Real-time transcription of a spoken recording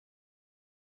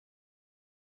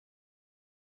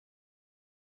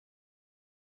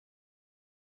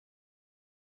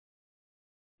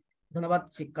ধন্যবাদ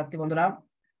শিক্ষার্থী বন্ধুরা।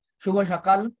 শুভ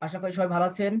সকাল, আশা করি সবাই ভালো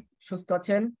আছেন, সুস্থ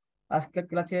আছেন। আজকের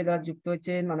ক্লাসে যারা যুক্ত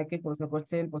হয়েছেন অনেকেই প্রশ্ন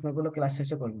করছেন, প্রশ্নগুলো ক্লাস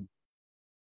শেষে করবেন,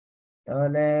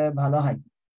 তাহলে ভালো হয়।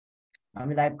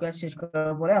 আমি লাইভ ক্লাস শেষ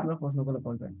করার পরে আপনারা প্রশ্নগুলো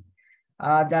করবেন।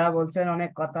 আর যারা বলছেন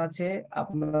অনেক কথা আছে,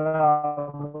 আপনারা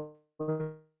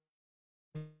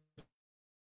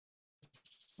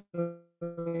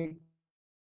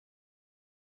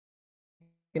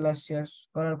ক্লাস শেষ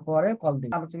করার পরে কল দিন।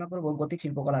 আলোচনা করবো গতিক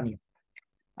শিল্পকলা নিয়ে।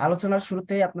 আলোচনার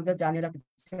শুরুতেই আপনাদের জানিয়ে রাখতে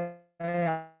চাই,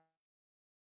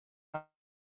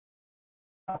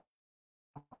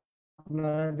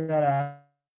 আপনারা যারা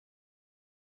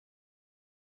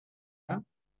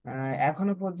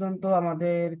এখনো পর্যন্ত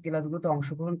আমাদের ক্লাসগুলোতে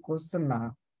অংশগ্রহণ করছেন না,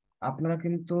 আপনারা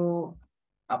কিন্তু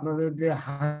আপনাদের যে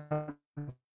হাজিরা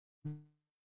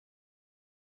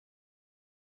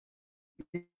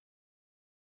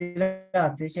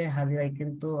আছে সেই হাজিরায়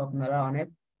কিন্তু আপনারা অনেক,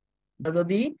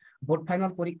 যদি বোর্ড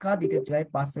ফাইনাল পরীক্ষা দিতে চাই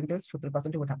পার্সেন্টেজ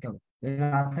 70% থাকতে হবে, যদি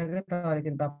না থাকে তাহলে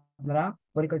কিন্তু আপনারা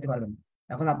পরীক্ষা দিতে পারবেন।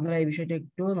 এখন আপনারা এই বিষয়টা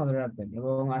একটু নজরে রাখবেন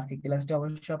এবং আজকে ক্লাসটা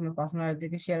অবশ্যই আপনার পার্সোনাল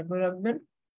থেকে শেয়ার করে রাখবেন।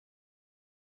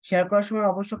 শেয়ার করার সময়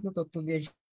অবশ্যই আপনি তথ্য দিয়ে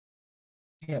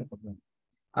শেয়ার করবেন।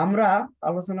 আমরা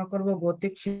আলোচনা করব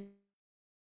গতিক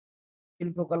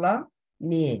শিল্পকলা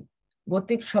নিয়ে।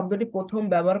 গতিক শব্দটি প্রথম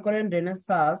ব্যবহার করেন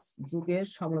রেনেসাঁস যুগের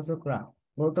সমালোচকরা।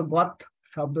 মূলত গথ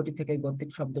শব্দটি থেকে গতিক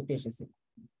শব্দটি এসেছে,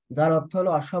 যার অর্থ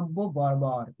হলো অসভ্য,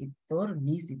 বর্বর, ইত্তর,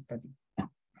 নিচ ইত্যাদি।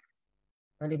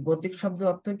 তাহলে গতিক শব্দের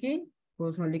অর্থ কি?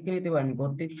 প্রশ্ন লিখে নিতে পারেন,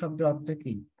 গতিক শব্দের অর্থ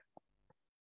কি?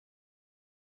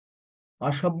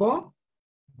 অসভ্য,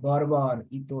 বর্বর,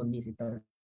 ইতর, নিচ ইত্যাদি।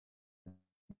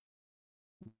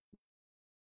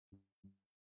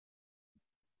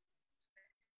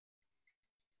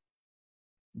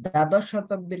 দ্বাদশ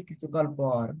শতাব্দীর কিছুকাল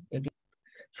পর এটি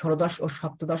ষোড়দশ ও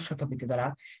সপ্তদশ শতাব্দীতে যারা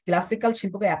ক্লাসিক্যাল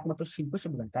শিল্পকে একমাত্র শিল্প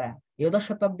হিসেবে দেখেন, তারা একাদশ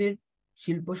শতাব্দীর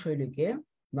শিল্প শৈলীকে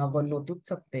নগণ্য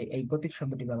তুচ্ছাতে এই গতিক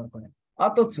শব্দটি ব্যবহার করেন।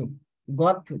 অথচ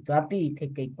গথ জাতি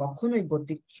থেকে কখনোই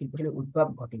গতিক শিল্পশৈলীর উদ্ভব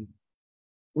ঘটেনি।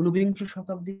 ঊনবিংশ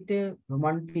শতাব্দীতে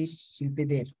রোমান্টিক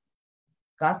শিল্পীদের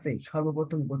কাছে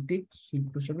সর্বপ্রথম গতিক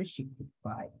শিল্প হিসেবে স্বীকৃতি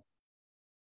পায়।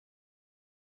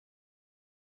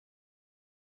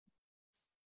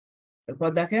 এরপর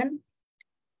দেখেন,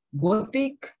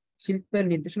 গতিক শিল্পের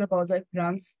নির্দেশনা পাওয়া যায়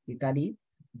ফ্রান্স, ইতালি,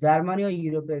 জার্মানি ও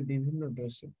ইউরোপের বিভিন্ন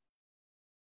দেশে।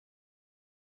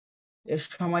 এর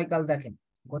সময়কাল দেখেন,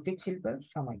 গতিক শিল্পের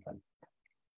সময়কাল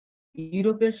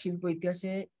ইউরোপের শিল্প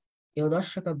ইতিহাসে ত্রয়োদশ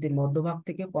শতাব্দীর মধ্যভাগ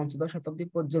থেকে পঞ্চদশ শতাব্দী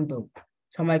পর্যন্ত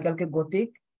সময়কালকে গতিক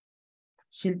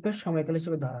শিল্পের সময়কাল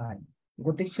হিসেবে ধরা হয়।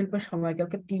 গতিক শিল্পের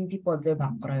সময়কালকে 3টি পর্যায়ে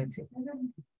ভাগ করা হয়েছে।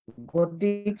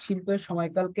 গতিক শিল্পের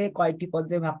সময়কালকে কয়টি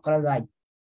পর্যায়ে ভাগ করা যায়?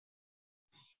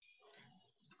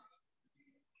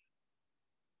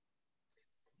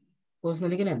 প্রশ্ন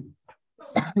লিখে নেন,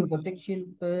 গতিক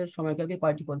শিল্পের সময়কালকে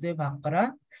কয়টি পর্যায়ে ভাগ করা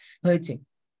হয়েছে?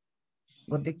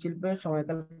 গতিক শিল্পের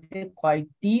সময়কালকে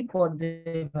কয়টি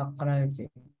পর্যায়ে ভাগ করা হয়েছে?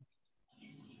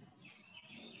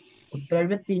 উত্তর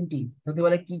আসবে 3টি। যদি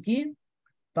বলে কি কি,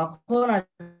 তখন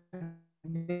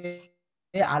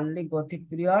early Gothic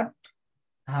period,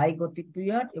 high Gothic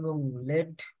period এবং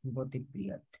লেট গথিক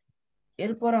পিরিয়ড।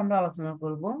 এরপর আমরা আলোচনা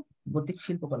করব গথিক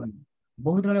শিল্পকলা নিয়ে।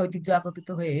 বহু ধরনের ঐতিহ্য একত্রিত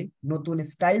হয়ে নতুন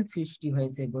স্টাইল সৃষ্টি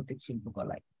হয়েছে গথিক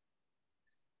শিল্পকলায়।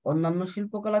 অন্যান্য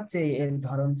শিল্পকলার চেয়ে এর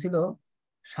ধরন ছিল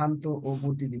শান্ত ও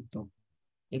বুদ্ধিদীপ্ত।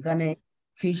 এখানে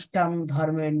খ্রিস্টান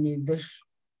ধর্মের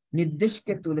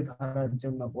নির্দেশকে তুলে ধরার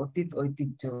জন্য অতীত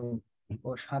ঐতিহ্য ও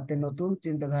সাথে নতুন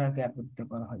চিন্তাধারাকে একত্রিত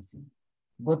করা হয়েছে।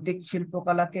 গতিক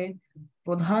শিল্পকলাকে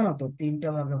প্রধানত 3টা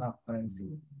ভাগে ভাগ করা হয়েছে।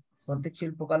 গতিক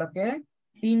শিল্পকলাকে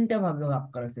 3টা ভাগে ভাগ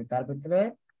করা হয়েছে, তার ভিতরে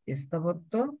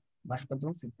স্থাপত্য, ভাস্কর্য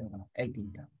এবং চিত্রকলা, এই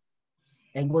 3টা।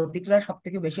 এই গতিকরা সব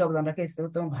থেকে বেশি অবদান রাখে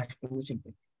স্থাপত্য এবং ভাস্কর্য শিল্পে,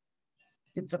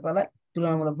 চিত্রকলায়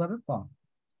তুলনামূলকভাবে কম।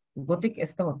 গতিক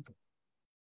স্থাপত্য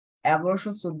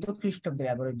 1114 খ্রিস্টাব্দের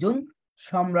 11 জুন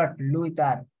সম্রাট লুই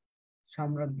তার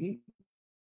সাম্রাজ্ঞী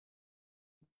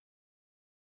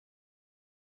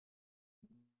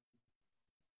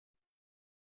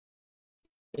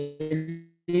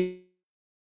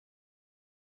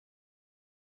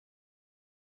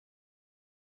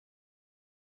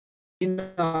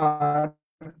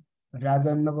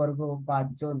রাজন্যবর্গ 5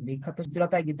 জন বিখ্যাত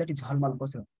চিত্রতায় গির্জাটি ঝলমল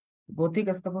করছিল। গথিক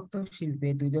স্থাপত্য শিল্পে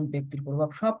 2 জন ব্যক্তির প্রভাব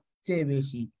সবচেয়ে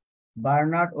বেশি,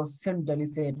 বার্নার্ড ও সেন্ট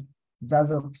ডেনিসের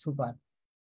যাজক সুপার।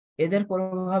 এদের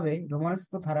প্রভাবে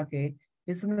রোমান্সক ধারাকে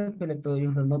পিছনে ফেলে তৈরি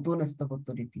হলো নতুন স্থাপত্য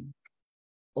রীতি।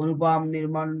 অনুপম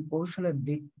নির্মাণ কৌশলের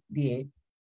দিক দিয়ে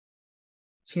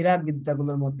সেরা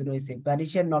গির্জাগুলোর মধ্যে রয়েছে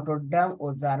প্যারিসের নটরডাম ও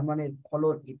জার্মানির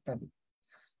কলোন ইত্যাদি।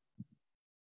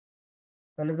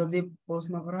 তাহলে যদি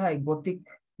প্রশ্ন করা হয় গতিক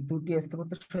দুটি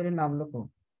স্থাপত্য শৈলীর নাম লেখো।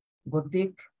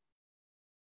 গতিক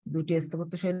দুটি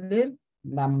স্থাপত্য শৈলীর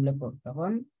নাম লেখো।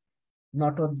 তখন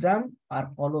নটরডাম আর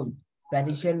কলোন,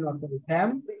 প্যারিসের নটরডাম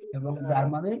এবং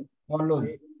জার্মানির কলোন,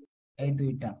 এই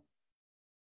দুইটা।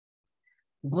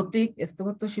 গতিক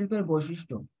স্থাপত্য শিল্পের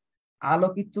বৈশিষ্ট্য,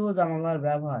 আলোকিত জানালার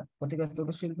ব্যবহার। গতিক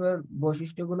স্থাপত্য শিল্পের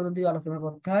বৈশিষ্ট্যগুলো যদি আলোচনা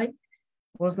করতে হয়,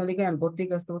 প্রশ্ন লিখেন গতিক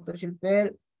স্থাপত্য শিল্পের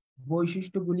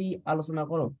বৈশিষ্ট্যগুলি আলোচনা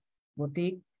করো।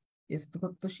 গতিক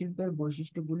স্থাপত্য শিল্পের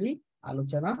বৈশিষ্ট্যগুলি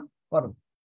আলোচনা করো।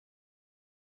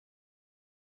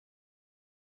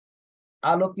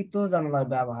 আলোকিত জানালার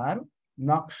ব্যবহার,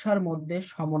 নকশার মধ্যে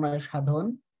সমন্বয় সাধন,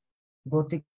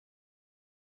 গতিক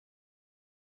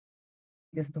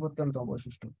স্থাপত্যের অন্যতম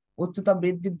বৈশিষ্ট্য। উচ্চতা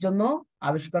বৃদ্ধির জন্য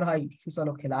আবিষ্কার হয়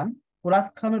সুচালক খিলান। কোরাস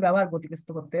খামের ব্যবহার গতিক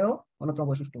স্থাপত্যেও অন্যতম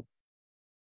বৈশিষ্ট্য।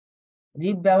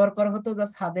 রিব ব্যবহার করা হতো যা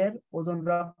ছাদের ওজন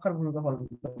রক্ষার ভূমিকা পালন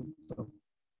করত।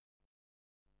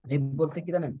 রিব বলতে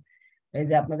কি জানেন? এই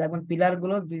যে আপনার দেখবেন পিলার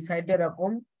গুলো দুই সাইডে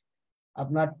এরকম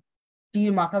আপনার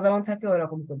টির মাথা যেমন থাকে ওই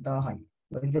রকম করে দেওয়া হয়,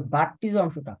 ওই যে বাটটি যে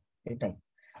অংশটা, এটাই।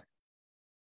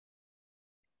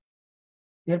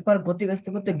 এরপর গতিক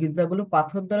স্থাপত্যে গির্জাগুলো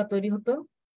পাথর দ্বারা তৈরি হতো।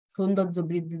 সৌন্দর্য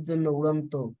বৃদ্ধির জন্য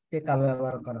উড়ন্ত টেকা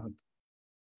ব্যবহার করা হতো।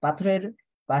 পাথরের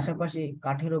পাশাপাশি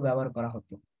কাঠেরও ব্যবহার করা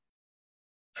হতো।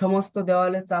 সমস্ত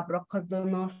দেওয়ালে চাপ রক্ষার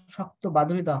জন্য শক্ত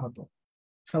বাঁধুনি দেওয়া হতো।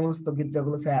 সমস্ত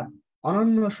গির্জাগুলো এক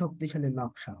অনন্য শক্তিশালী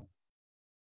নকশা।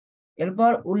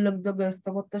 এরপর উল্লেখযোগ্য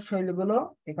স্থাপত্য শৈলীগুলো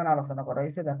এখানে আলোচনা করা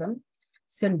হয়েছে। দেখেন,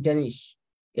 সেন্ট ডেনিস,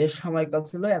 এর সময়কাল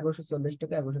ছিল 1140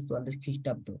 থেকে 1144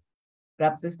 খ্রিস্টাব্দ।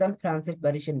 প্রাপ্তস্থান ফ্রান্সের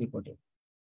প্যারিসের নিকটে।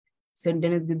 সেন্ট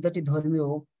ডেনিস গির্জাটি ধর্মীয়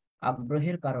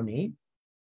আগ্রহের কারণে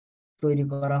তৈরি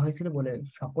করা হয়েছিল বলে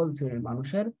সকল শ্রেণীর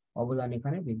মানুষের অবদান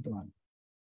এখানে বিদ্যমান।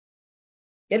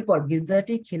 এরপর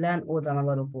গির্জাটি খিলান ও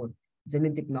জানালার উপর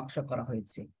জ্যামিতিক নকশা করা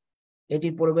হয়েছে। এটি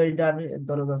প্রবেশদ্বার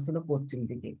দরজা ছিল পশ্চিম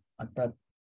দিকে, অর্থাৎ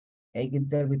এই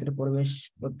গির্জার ভিতরে প্রবেশ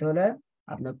করতে হলে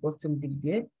আপনার পশ্চিম দিক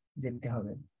দিয়ে যেতে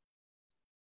হবে।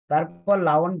 তারপর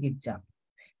লাওন গির্জা,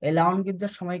 এই লাওন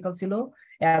গির্জার সময়কাল ছিল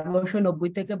 1190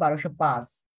 থেকে 1205।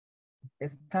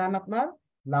 স্থান আপনার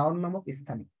লাওন নামক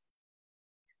স্থানে।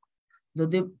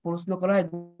 যদি প্রশ্ন করা হয়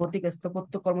গতিক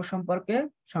স্থাপত্য কর্ম সম্পর্কে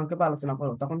সংক্ষেপে আলোচনা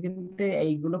করো, তখন কিন্তু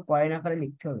এইগুলো পয়েন্ট আকারে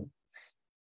লিখতে হবে।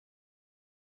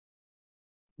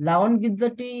 লাওন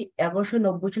গির্জাটি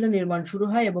 1190 সালে নির্মাণ শুরু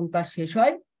হয় এবং তা শেষ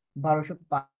হয়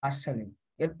 1205 সালে।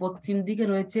 এর পশ্চিম দিকে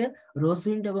রয়েছে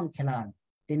রোসউইন্ড এবং খিলান।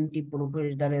 তিনটি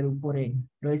প্রবেশদ্বারের উপরে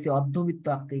রয়েছে অর্ধবৃত্ত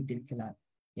আকৃতির খিলান।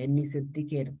 এর নিচের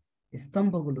দিকের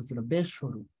স্তম্ভগুলো ছিল বেশ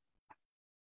সরু।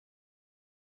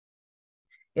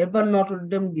 এরপর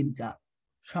নটরডেম গির্জা,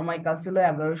 সময়কাল ছিল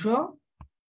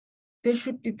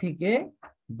 1163 থেকে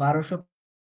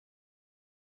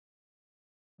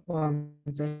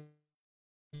 1250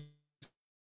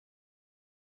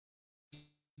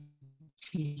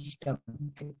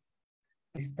 খ্রিস্টাব্দে।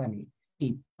 স্থানে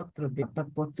অর্থাৎ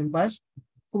পশ্চিম পাশ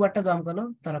খুব একটা জমকালো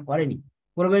তারা করেনি।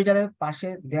 প্রবেশদ্বারের পাশে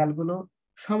দেয়ালগুলো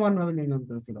সমানভাবে নির্মাণ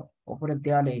করেছিল। ওপরের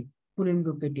দেয়ালে কুলিঙ্গ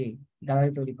কেটে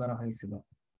গ্যালারি তৈরি করা হয়েছিল।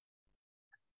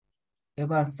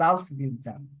 এবার চার্লস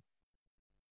গির্জা,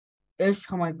 এর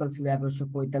সময়কাল ছিল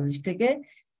 1145 থেকে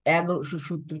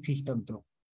 1170 খ্রিস্টাব্দ।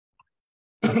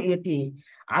 এটি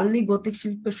আর্লি গতিক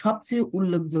শিল্পের সবচেয়ে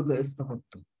উল্লেখযোগ্য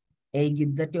স্থাপত্য। এই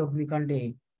গির্জাটি অগ্নিকাণ্ডে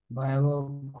ভয়াবহ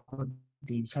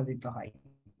ক্ষতি সাধিত হয়।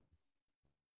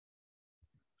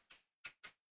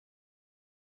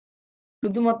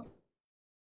 শুধুমাত্র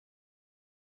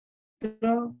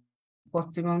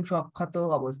পশ্চিমাংশ অক্ষত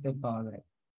অবস্থায় পাওয়া যায়।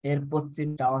 এর পশ্চিম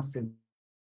টাওয়ার ছিল,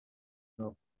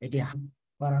 এটি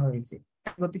করা হয়েছে।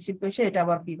 গতিক শিল্প এসে এটা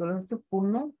আবার কি করা হয়েছে,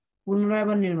 পুনরায়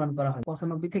আবার নির্মাণ করা হয়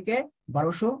 95 থেকে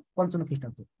 1255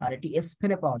 খ্রিস্টাব্দ। আর এটি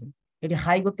স্পেনে পাওয়া যায়। এটি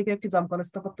হাই গতিকের একটি জমকালো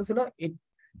স্থাপত্য ছিল।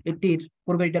 এটির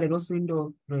প্রবেশদ্বারে রোজ উইন্ডো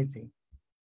রয়েছে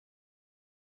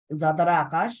যা দ্বারা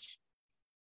আকাশ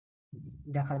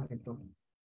দেখা যেত।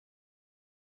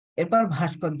 এরপর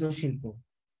ভাস্কর্য শিল্প,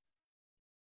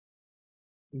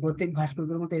 গতিক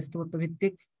ভাস্কর্যের মতো স্থাপত্য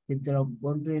ভিত্তিক গির্জার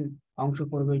অভ্যন্তরীণ অংশ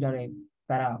প্রবেশদ্বারে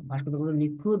তারা ভাস্কর্যগুলো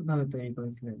নিখুঁত ভাবে তৈরি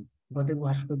করেছিলেন। গতিক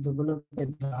ভাস্কর্যগুলোকে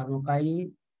ধর্মকাহিনী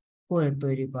করে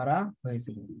তৈরি করা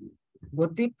হয়েছিল।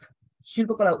 গতিক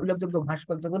শিল্পকলা উল্লেখযোগ্য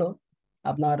ভাস্কর্যগুলো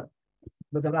আপনার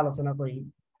যদি আমরা আলোচনা করি,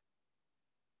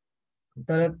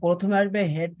 তাহলে প্রথমে আসবে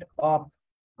হেড অফ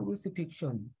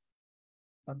ক্রুসিফিকশন,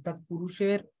 অর্থাৎ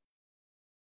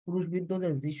পুরুষবিদ্ধ যে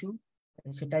যিশু,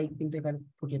 সেটাই কিন্তু এখানে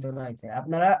ফুটিয়ে তোলা হয়েছে।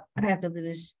 আপনারা একটা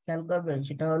জিনিস খেয়াল করবেন,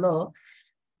 সেটা হলো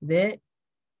যে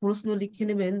প্রশ্ন লিখে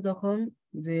নেবেন যখন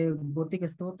যে গতিক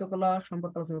স্থাপত্যকলা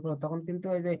সম্পর্কে আলোচনা করো, তখন কিন্তু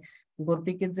এই যে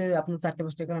গতিকের যে আপনার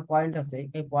 4-5টা এখানে পয়েন্ট আছে,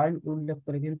 এই পয়েন্ট উল্লেখ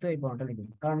করে কিন্তু এই বর্ণটা লিখবেন,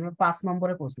 কারণ 5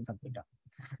 নম্বরে প্রশ্ন থাকবে এটা।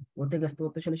 গতিক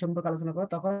স্থাপত্যশৈলী সম্পর্কে আলোচনা করো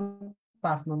তখন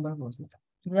 5 নম্বরের প্রশ্নটা,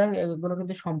 সুতরাং এগুলো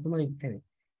কিন্তু সম্পূর্ণ লিখতে হবে।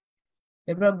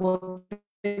 এবার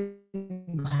গতিক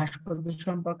ভাস্কর্য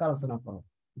সম্পর্কে আলোচনা করো,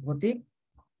 গতিক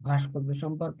ভাস্কর্য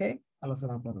সম্পর্কে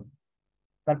আলোচনা করো।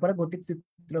 তারপরে গতিক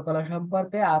চিত্রকলা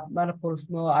সম্পর্কে আপনার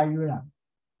প্রশ্ন আসবে না,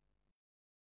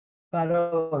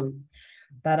 কারণ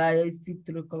তারা এই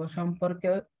চিত্রকলা সম্পর্কে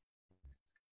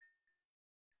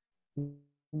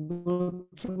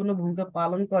গুরুত্বপূর্ণ ভূমিকা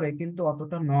পালন করে, কিন্তু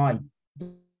অতটা নয়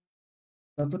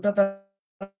যতটা তারা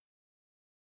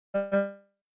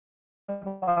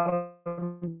পালন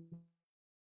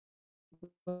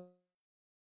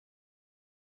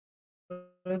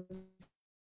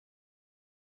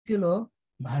ছিল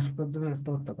ভাস্কর্য এবং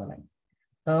স্থাপত্যকলায়।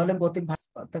 তাহলে গতিক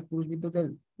অর্থাৎ পুরুষ বিদ্যুতের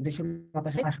যেসব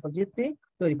ভাস্কর্যটি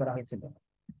তৈরি করা হয়েছিল,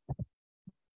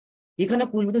 এখানে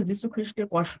পুরুষ বিদ্যুৎ যীশু খ্রিস্টের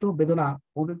কষ্ট বেদনা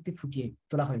অভিব্যক্তি ফুটিয়ে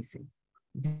তোলা হয়েছে।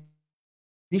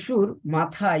 যিশুর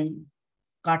মাথায়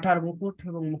কাঁঠার মুকুট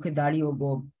এবং মুখে দাড়ি ও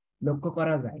গোঁফ লক্ষ্য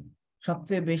করা যায়।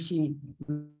 সবচেয়ে বেশি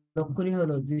লক্ষণীয়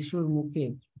হলো যিশুর মুখে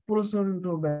প্রচন্ড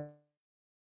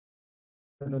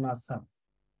বেদনার ছাপ।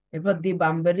 এরপর দি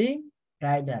বাম্বেরি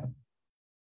রাইডার,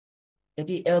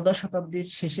 এটি 11 শতাব্দীর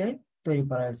শেষে তৈরি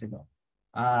করা হয়েছিল,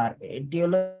 আর এটি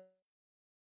হলো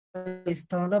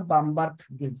স্থান হলো বামবার্গ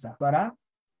গির্জা করা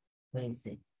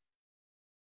হয়েছে।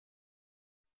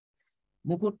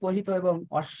 মুকুট পরিহিত এবং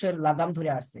অশ্বের লাগাম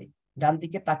ধরে আসছে, ডান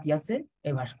দিকে তাকিয়ে আছে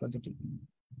এই ভাস্কর্যটি।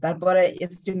 তারপরে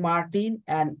এসটি মার্টিন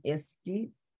অ্যান্ড এসটি,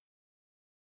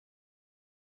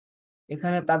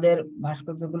 এখানে তাদের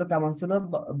ভাস্কর্যগুলো কেমন ছিল,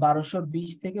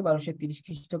 1220 থেকে 1230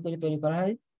 খ্রিস্টাব্দে তৈরি করা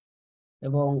হয়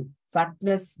এবং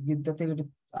চার্টনেস গির্জা থেকে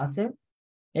আছে।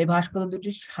 এই ভাস্কর্য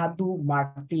দুটি সাধু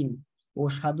মার্টিন ও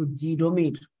সাধু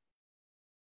জিরোমির,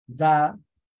 যা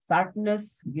চার্টনেস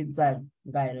গির্জার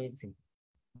গায়ে রয়েছে।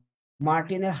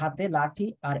 মার্টিনের হাতে লাঠি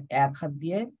আর এক হাত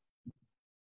দিয়ে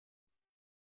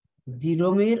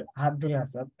জিরোমির হাত ধরে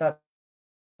আছে, অর্থাৎ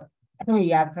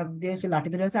এক হাত দিয়ে সে লাঠি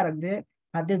ধরে আছে, আর এক দিয়ে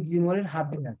হাত দিয়ে জিরোমির হাত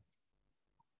ধরে আছে।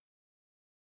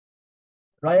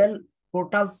 রয়্যাল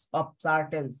পোর্টালস অফ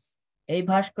চার্টেলস, এই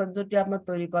ভাস্কর্যটি আপনার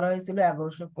তৈরি করা হয়েছিল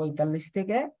 1145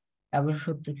 থেকে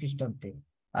 1170 খ্রিস্টাব্দে,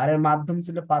 আর এর মাধ্যম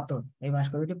ছিল পাথর। এই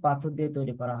ভাস্কর্যটি পাথর দিয়ে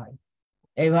তৈরি করা হয়।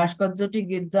 এই ভাস্কর্যটি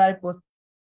গির্জার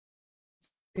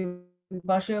পশ্চিম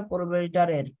পাশে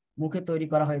প্রবেটরের মুখে তৈরি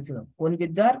করা হয়েছিল। কোন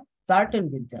গির্জার? চার্টেন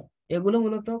গির্জার। এগুলো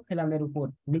মূলত খিলানের উপর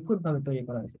নিখুঁত ভাবে তৈরি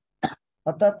করা হয়েছে,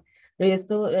 অর্থাৎ এই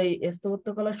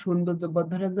স্থাপত্যকলার সৌন্দর্য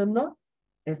বর্ধনের জন্য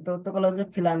স্থাপত্যকলার যে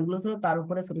খিলানগুলো ছিল তার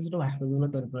উপরে ছোট ছোট ভাস্কর্যগুলো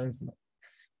তৈরি করা হয়েছিল।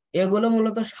 এগুলো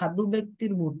মূলত সাধু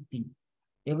ব্যক্তির মূর্তি,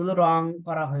 এগুলো রং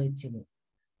করা হয়েছিল।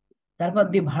 তারপর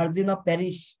দি virgin of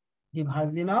Paris, the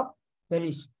virgin of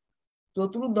Paris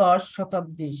 14th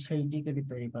শতাব্দী সেইটিকে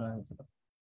তৈরি করা হয়েছিল।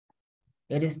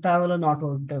 এর স্থান হলো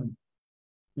নটরডেম,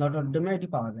 নটরডেমে এটি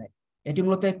পাওয়া যায়। এটি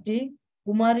মূলত একটি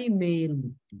কুমারী মেয়ের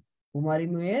মূর্তি, কুমারী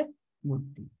মেয়ের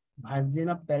মূর্তি। ভার্জিন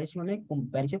অফ প্যারিস মানে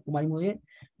প্যারিসের কুমারী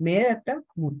মেয়ের একটা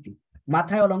মূর্তি,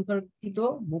 মাথায় অলঙ্কারিত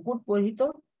মুকুট পরিহিত।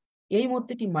 এই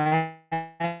মূর্তিটি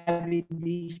মায়াবী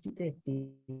দৃষ্টিতে একটি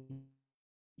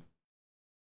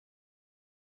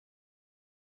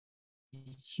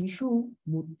শিশু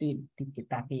মূর্তির দিকে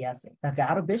তাকিয়ে আছে, তাকে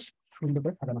আরো বেশ সুন্দর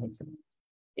করে সাজানো হয়েছিল।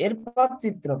 এরপর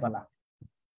চিত্রকলা।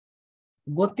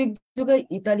 গতিক যুগে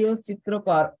ইতালীয়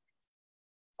চিত্রকর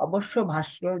অবশ্য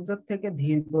ভাস্কর্য থেকে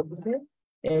ধীর গতিতে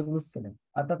এগুচ্ছিলেন,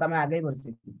 অর্থাৎ আমি আগেই বলছি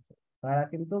তারা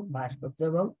কিন্তু ভাস্কর্য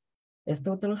এবং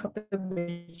স্থাপত্য সবথেকে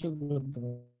বেশি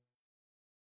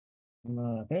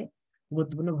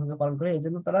গুরুত্বপূর্ণ ভূমিকা পালন করে। এই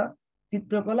জন্য তারা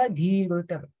চিত্রকলায় ধীর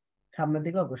গতিতে সামনের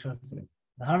দিকে অগ্রসর হচ্ছিলেন।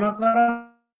 ধারণা করা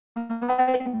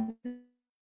হয়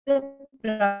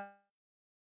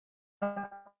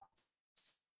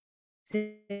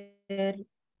যে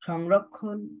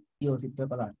সংরক্ষণ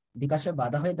চিত্রকলার বিকাশে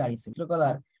বাধা হয়ে দাঁড়িয়েছে।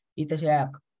 চিত্রকলার ইতিহাসে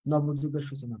এক নবযুগের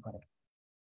সূচনা করে।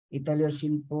 ইতালীয়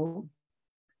শিল্প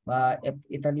বা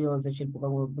ইতালীয় যে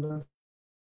শিল্পকর্মগুলো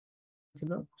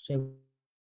ছিল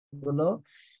সেগুলো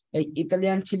এই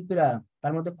ইতালিয়ান শিল্পীরা,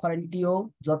 তার মধ্যে ফ্লরেন্টিও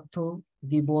যথ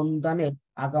দিবনদানের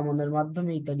আগমনের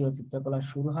মাধ্যমে ইতালীয় চিত্রকলা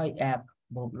শুরু হয় এক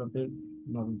ভৌগোলিক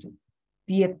নবযুগ।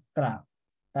 পিয়েত্রা,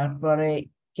 তারপরে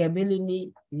ক্যাবেলিনি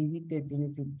রিজিতে তিনি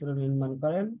চিত্র নির্মাণ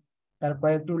করেন। তার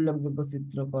কয়েকটি উল্লেখযোগ্য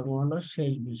চিত্রকর্ম হলো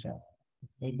শেষ বিষয়।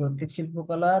 এই গথিক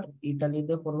শিল্পকলার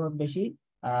ইতালিতে প্রভাব বেশি,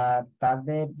 আর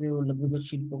তাদের যে উল্লেখযোগ্য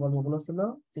শিল্পকর্মগুলো ছিল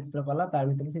চিত্রকলা, তার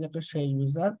ভিতরে ছিল একটা শেষ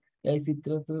বিষয়। এই চিত্র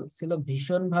ছিল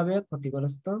ভীষণ ভাবে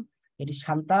ক্ষতিগ্রস্ত। এটি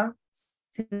শান্তা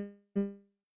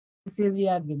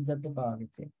সিরিয়া গির্জাতে পাওয়া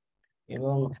গেছে।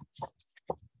 এবং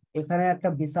এখানে একটা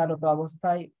বিশালত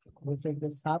অবস্থায়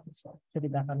সাপ সেটি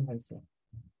দেখানো হয়েছে।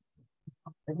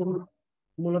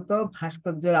 মূলত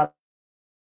ভাস্কর্যের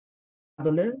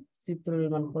আদলে চিত্র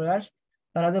নির্মাণ প্রয়াস,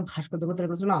 তারা যে ভাস্কর্য তৈরি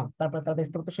করেছিল না, তারপর তাদের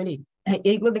স্থাপত্যশৈলী,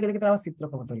 এইগুলো দেখে দেখে তারা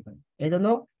চিত্রকর্ম তৈরি করে। এই জন্য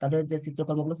তাদের যে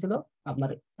চিত্রকর্মগুলো ছিল আপনার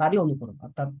তারই অনুকরণ,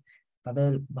 অর্থাৎ তাদের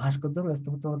ভাস্কর্য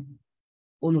স্থাপত্য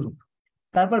অনুরূপ।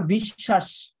 তারপর বিশ্বাস,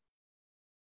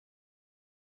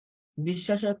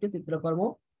 বিশ্বাসের একটি চিত্রকর্ম,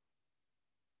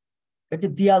 একটি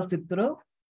দেয়াল চিত্র,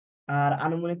 আর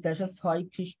আনুমানিক 406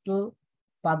 খ্রিস্ট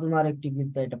পাদুমার একটি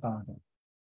গির্জা এটা পাওয়া যায়।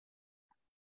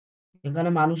 এখানে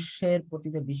মানুষের প্রতি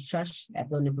যে বিশ্বাস,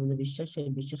 একে অন্যের প্রতি বিশ্বাস, সেই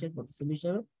বিশ্বাসের প্রতিচ্ছবি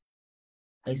হিসেবে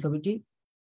এই ছবিটি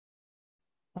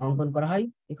অঙ্কন করা হয়।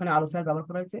 এখানে আলোচনার ব্যবহার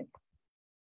করা হয়েছে,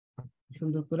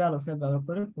 সুন্দর করে আলোচনার ব্যবহার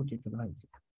করে ফুটিয়ে তোলা হয়েছে।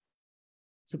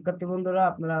 শিক্ষার্থী বন্ধুরা,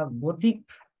 আপনারা গথিক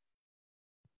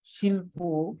শিল্প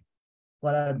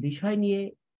করার বিষয় নিয়ে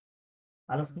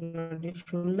আলোচনাটি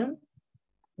শুনলেন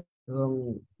এবং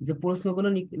যে প্রশ্নগুলো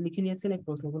লিখে নিয়েছেন, এই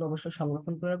প্রশ্নগুলো অবশ্যই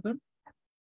সংরক্ষণ করে রাখবেন।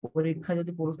 পরীক্ষা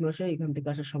যদি প্রশ্ন আসে, এখান থেকে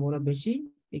আসার সম্ভাবনা বেশি।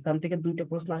 এখান থেকে দুইটা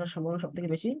প্রশ্ন আসার সম্ভাবনা সব থেকে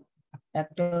বেশি।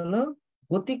 একটা হলো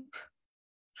গতিক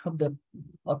শব্দের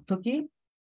অর্থ কি,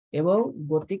 এবং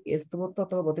গতিক স্থাপত্য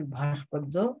অথবা গতিক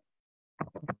ভাস্কর্য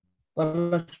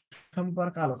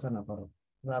সম্পর্কে আলোচনা করো,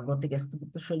 বা গতিক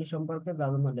স্থাপত্য শৈলী সম্পর্কে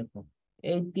প্রাধান্য লেখো।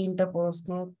 এই তিনটা প্রশ্ন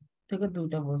থেকে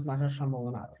দুইটা প্রশ্ন আসার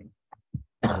সম্ভাবনা আছে।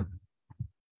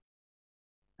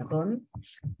 এখন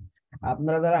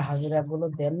আপনারা যারা হাজিরাগুলো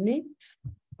দেননি,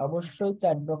 অবশ্যই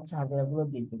চ্যাট বক্সে হাজিরাগুলো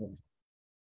দিয়ে দেবেন।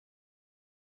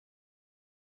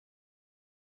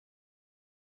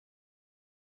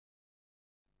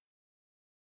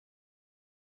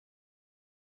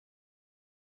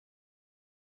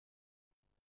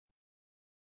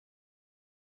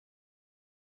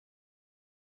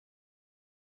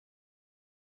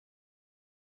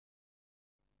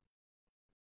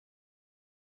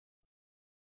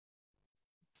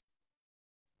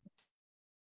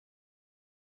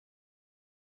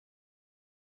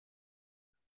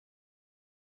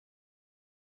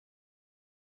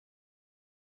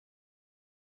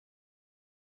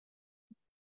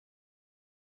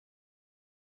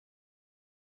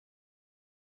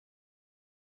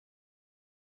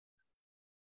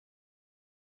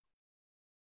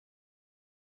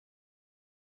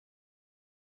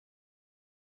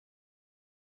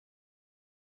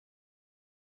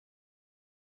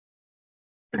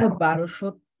 এটা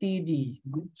 1230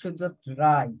 বিশ্বজিৎ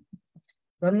রায়।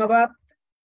 ধন্যবাদ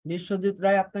বিশ্বজিৎ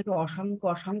রায়, আপনাকে অসংখ্য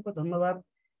অসংখ্য ধন্যবাদ।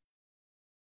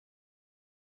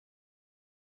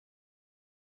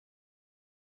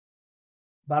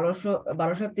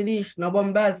 1230 নবম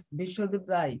ব্যাচ বিশ্বজিৎ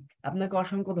রায়, আপনাকে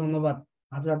অসংখ্য ধন্যবাদ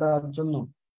হাজিরা দেওয়ার জন্য।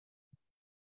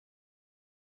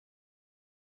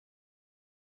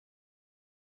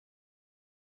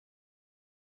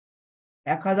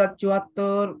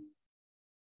 1074,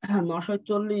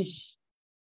 940,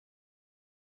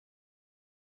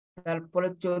 তারপরে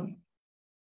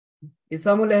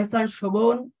ইসামুল এহসান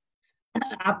শোভন,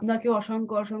 আপনাকে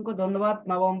অসংখ্য অসংখ্য ধন্যবাদ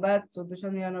নবম ব্যাচ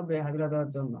 1499 হাজিরা দেওয়ার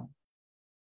জন্য।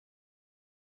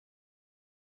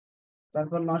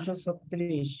 তারপর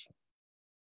 936,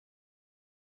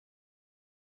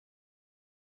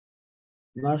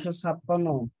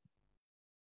 956,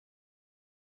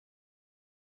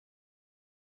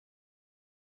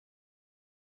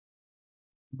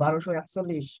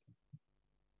 1241,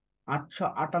 858,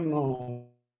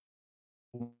 859,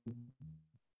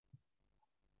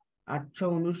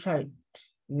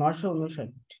 959,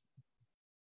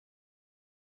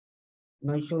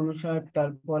 959,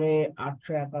 তারপরে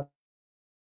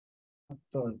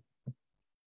 871,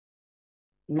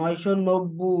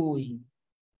 990,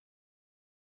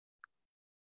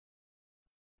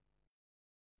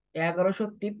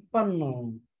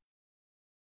 1153,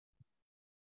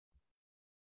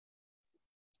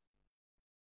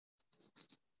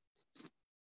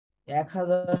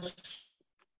 1060,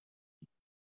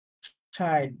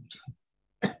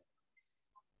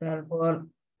 তারপর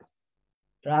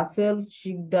রাসেল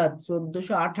শিকদার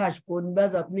 1428। কোন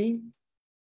ব্যাচ আপনি?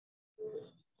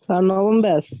 স্যার নবম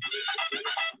ব্যাচ।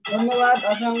 ধন্যবাদ,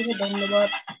 অসংখ্য ধন্যবাদ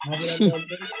হাজিরা দেওয়ার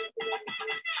জন্য।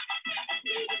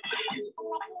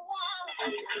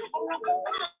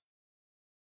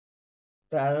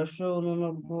 তেরোশো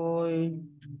 89,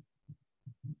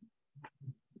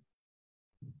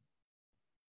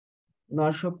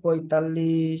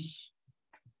 945,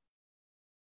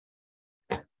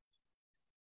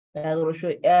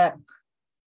 1101,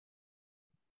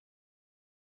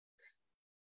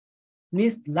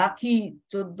 মিস লাকি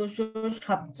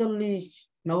 1447,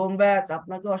 নবম ব্যাচ,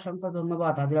 আপনাকে অসংখ্য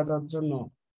ধন্যবাদ হাজিরা দেওয়ার জন্য।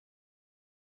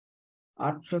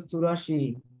 884।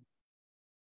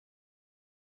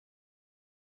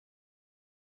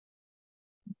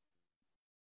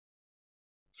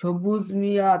 সবুজ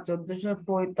মিয়া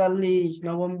 1445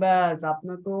 নবম ব্যাচ,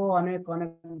 আপনাকেও অনেক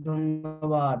অনেক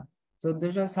ধন্যবাদ।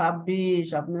 1426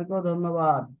 আপনাকেও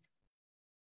ধন্যবাদ।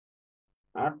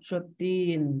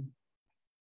 803।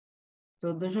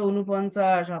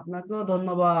 1449 আপনাকেও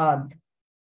ধন্যবাদ।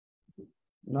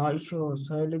 900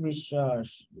 সোহেলি বিশ্বাস।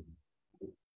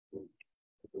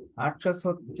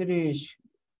 836।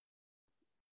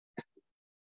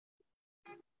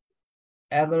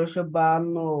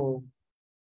 1152।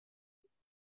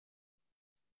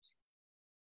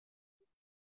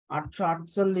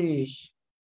 848।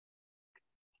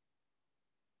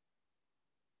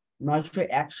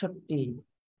 961।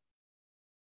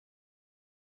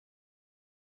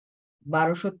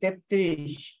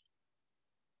 1233।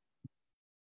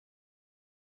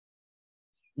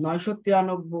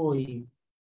 993।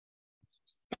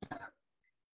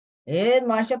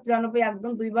 993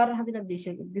 একদম দুইবার হাজিরা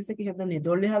দিছে কিসের জন্য?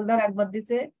 দলি হালদার একবার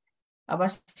দিছে, আবার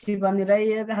শিবানী রাই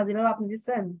এর হাজিরাও আপনি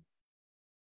দিচ্ছেন।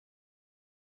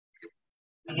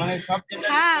 মানে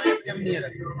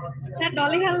স্যার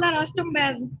ডলি হালদার অষ্টম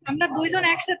ব্যাচ, আমরা দুইজন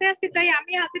একসাথে আছি, তাই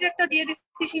আমি হাজিরাটা দিয়ে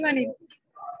দিচ্ছি শিবানী।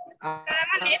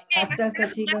 আচ্ছা আচ্ছা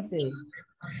ঠিক আছে।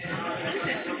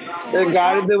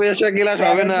 গাড়িতে বসে ক্লাস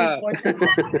হবে না।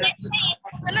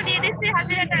 দিয়ে দিচ্ছি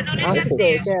হাজিরাটা ডলির আচ্ছা কাছে।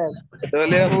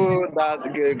 তাহলে আপু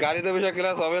গাড়িতে বসে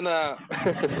ক্লাস হবে না।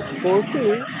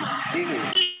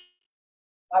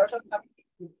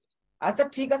 আচ্ছা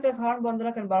ঠিক আছে, সাউন্ড বন্ধ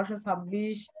রাখেন।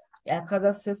 1226।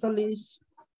 1046।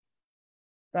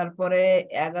 তারপরে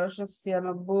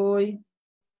 1196।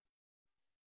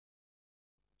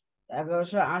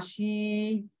 1180।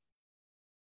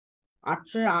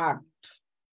 808।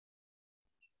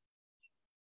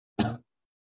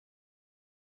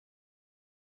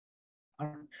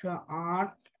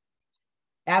 808।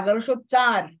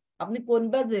 1104 আপনি কোন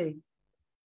ব্যাচে?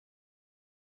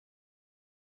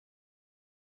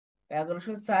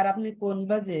 1104 আপনি কোন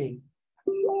ব্যাচে?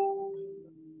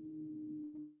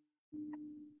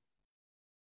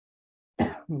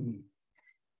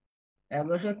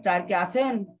 1104 কে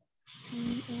আছেন?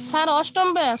 স্যার অষ্টম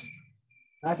ব্যাচ।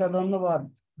 আচ্ছা ধন্যবাদ।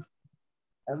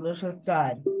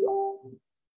 1104।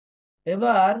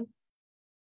 এবার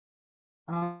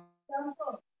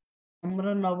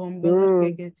আমরা নবম ব্যাচের কে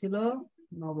কে ছিল?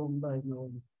 নবম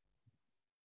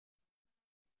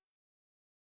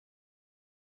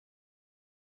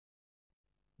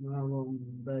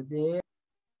ব্যাচে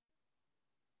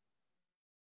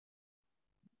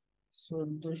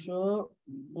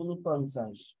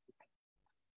 1449।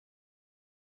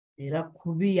 এরা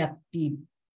খুবই অ্যাক্টিভ,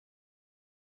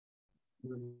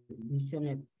 ভীষণ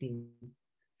অ্যাক্টিভ।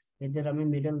 এদের আমি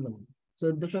মেডেল দেবো।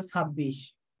 1426।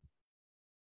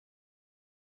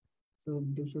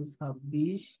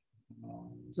 1445।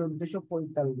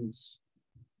 1445।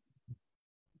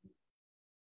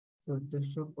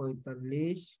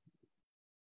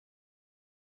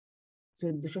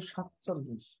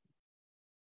 1447।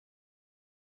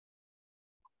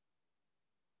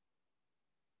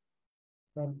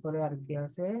 তারপরে আর কি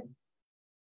আছে?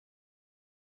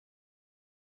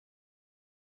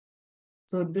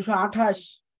 1428।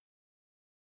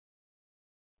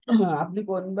 আপনি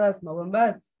কোন ব্যাচ? নবম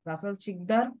ব্যাচ। রাসেল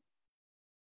শিকদার।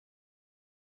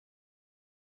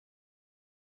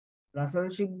 রাসেল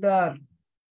শিকদার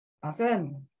আছেন?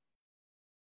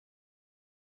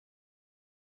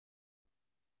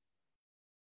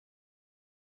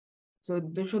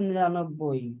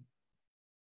 1499।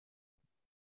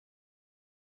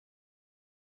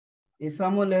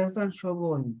 ইসামুল এহসান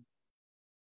শোভন,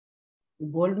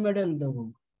 গোল্ড মেডেল দেবো।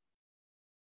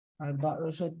 আর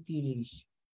 1230।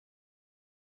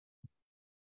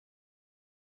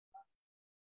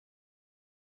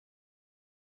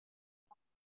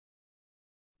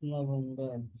 নবম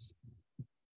ব্যাচ।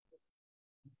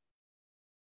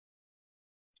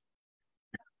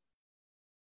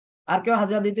 আর কেউ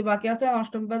হাজিরা দিতে বাকি আছে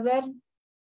অষ্টম ব্যাচের?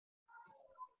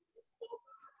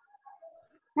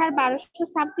 স্যার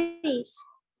 1226।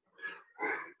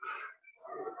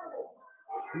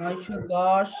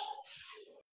 910।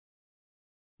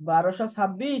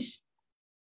 1226।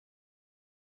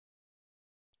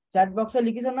 চ্যাট বক্সে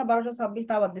লিখেছেন না 1226,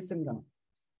 তা আবার দিচ্ছেন কেন?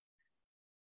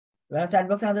 চ্যাট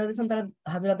বক্সে হাজিরা দিচ্ছেন, তাহলে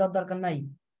হাজিরা দেওয়ার দরকার নাই।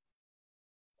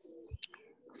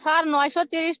 স্যার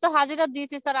 930 তো হাজিরা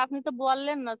দিয়েছি স্যার, আপনি তো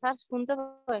বললেন না স্যার, শুনতে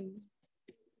পাইনি।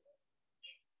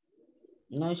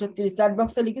 930 চ্যাট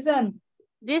বক্সে লিখেছেন?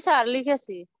 জি স্যার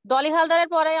লিখেছি, ডলি হালদারের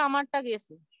পরে আমারটা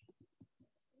গেছে।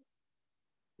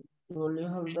 ডলি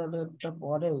হালদারেরটা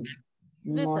পরে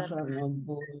জি স্যার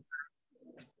 990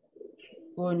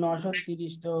 কই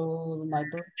 930টা নাই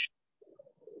তো।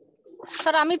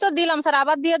 স্যার আমি তো দিলাম স্যার,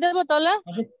 আবার দিয়ে দেবো তাহলে।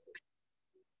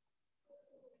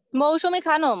 মৌসুমী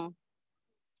খানম।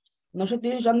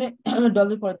 930 আপনি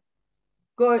ডলি পরে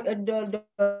কই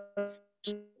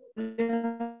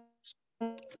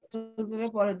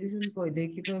পরে দিছেন কই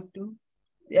দেখি তো একটু।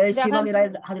 এই দেখেন শিবানী রায়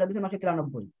হাজিরা দিয়েছে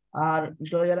 993 আর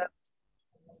জয়া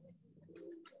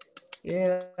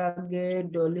এর আগে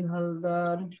ডলি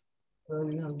হালদার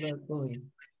কই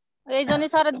এই জন্য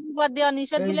স্যার দুবার দেওয়া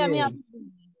নিষেধ এই বলে যে আমি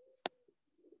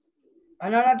না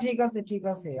না ঠিক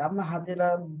আছে আপনার হাজিরা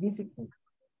দিছি তো,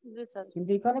 জি স্যার। কিন্তু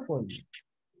এখানে কই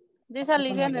জি স্যার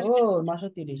লিখে নেন। ও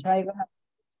 930 হ্যাঁ এখানে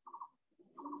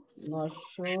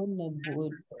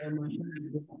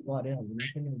 990 পরে হবে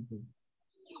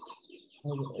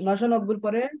 990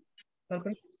 পরে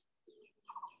তারপরে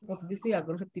কত দিছি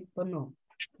 1153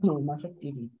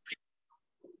 930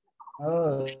 ও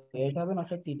এটা হবে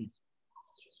 930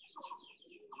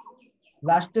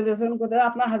 লাস্টে দিয়েছেন কোথায়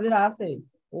আপনার হাজিরা আছে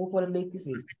উপরে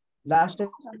লিখতেছি লাস্টে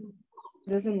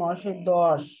দিয়েছেন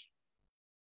 910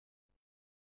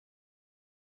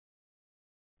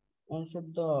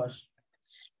 910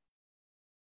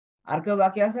 আর কেউ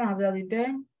বাকি আছে হাজিরা দিতে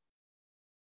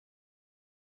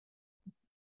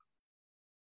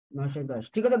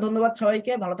 910 ঠিক আছে ধন্যবাদ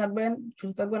সবাইকে ভালো থাকবেন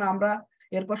সুস্থ থাকবেন আমরা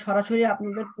এরপর সরাসরি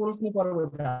আপনাদের প্রশ্ন পর্বে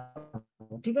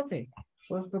যাবো ঠিক আছে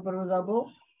প্রশ্ন পর্বে যাব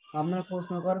আপনারা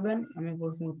প্রশ্ন করবেন আমি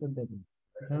প্রশ্ন উত্তর দেব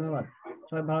ধন্যবাদ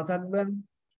সবাই ভালো থাকবেন